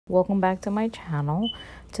welcome back to my channel.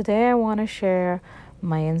 Today I want to share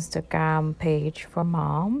my Instagram page for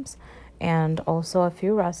moms and also a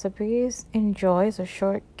few recipes. Enjoy. It's a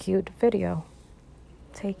short, cute video.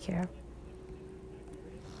 Take care.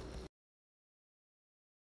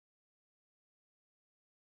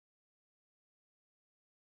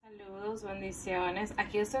 Saludos, bendiciones.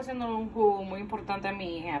 Aquí estoy haciendo un jugo muy importante a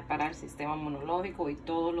mi hija para el sistema inmunológico y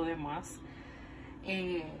todo lo demás.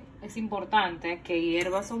 Es importante que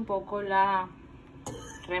hiervas un poco la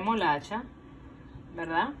remolacha,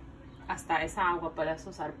 ¿verdad? Hasta esa agua puedes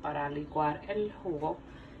usar para licuar el jugo,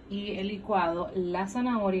 y el licuado, la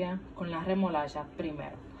zanahoria con la remolacha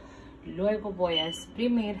primero. Luego voy a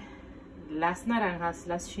exprimir las naranjas,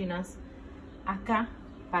 las chinas, acá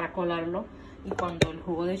para colarlo, y cuando el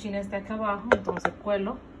jugo de china esté acá abajo, entonces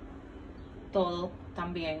cuelo todo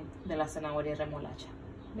también de la zanahoria y remolacha.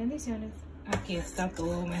 Bendiciones. Aquí está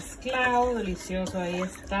todo mezclado, delicioso. Ahí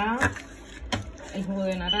está el jugo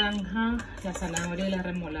de naranja, la zanahoria y la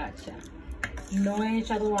remolacha. No he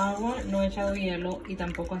echado agua, no he echado hielo y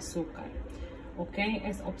tampoco azúcar. Ok,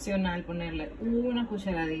 es opcional ponerle una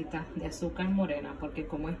cucharadita de azúcar morena, porque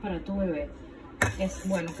como es para tu bebé, es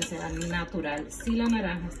bueno que sea natural. Si la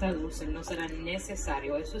naranja está dulce, no será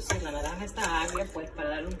necesario. Eso sí, la naranja está agria, pues para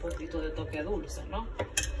darle un poquito de toque dulce, ¿no?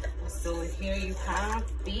 So here you have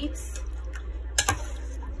beets,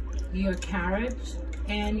 your carrot,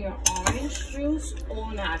 and your orange juice, all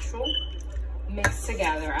natural, mixed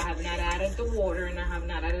together. I have not added the water and I have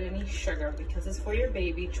not added any sugar because it's for your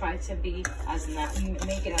baby. Try to be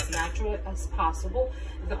make it as natural as possible.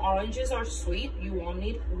 The oranges are sweet. You won't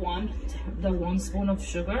need one spoon of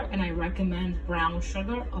sugar, and I recommend brown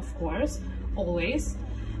sugar, of course, always.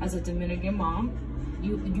 As a Dominican mom,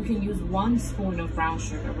 you can use 1 spoon of brown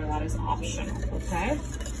sugar, but that is optional, okay?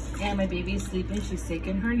 And my baby is sleeping. She's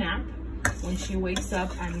taking her nap. When she wakes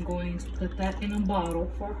up, I'm going to put that in a bottle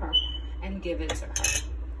for her and give it to her.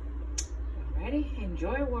 Alrighty,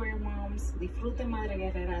 enjoy, warrior moms. Disfruten, madre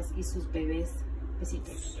guerreras y sus bebés.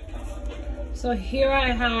 Besitos. So here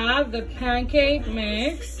I have the pancake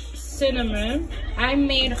mix, cinnamon. I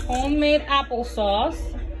made homemade applesauce.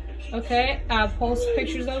 Okay, I'll post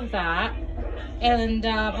pictures of that. And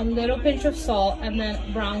a little pinch of salt, and then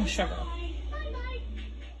brown sugar.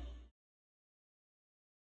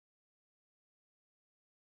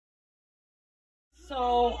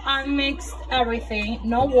 So I mixed everything,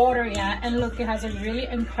 no water yet, and look, it has a really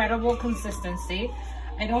incredible consistency.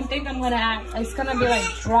 I don't think I'm gonna add, it's gonna be like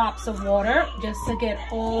drops of water just to get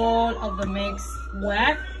all of the mix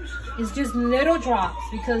wet. It's just little drops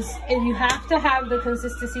because you have to have the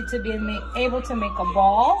consistency to be able to make a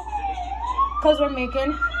ball, because we're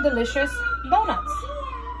making delicious donuts.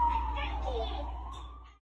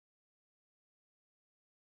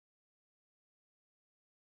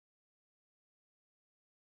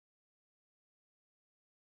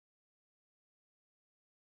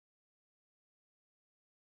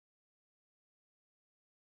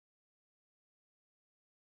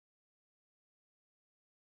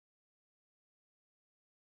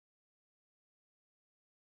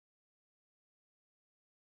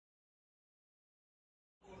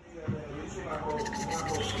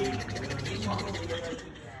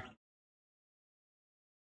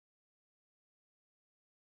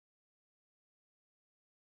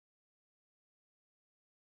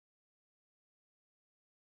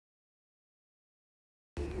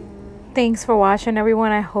 Thanks for watching,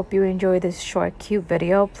 everyone. I hope you enjoyed this short, cute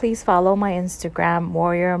video. Please follow my Instagram,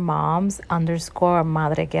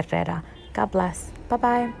 warriormoms_Madre Guerrera. God bless.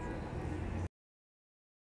 Bye-bye.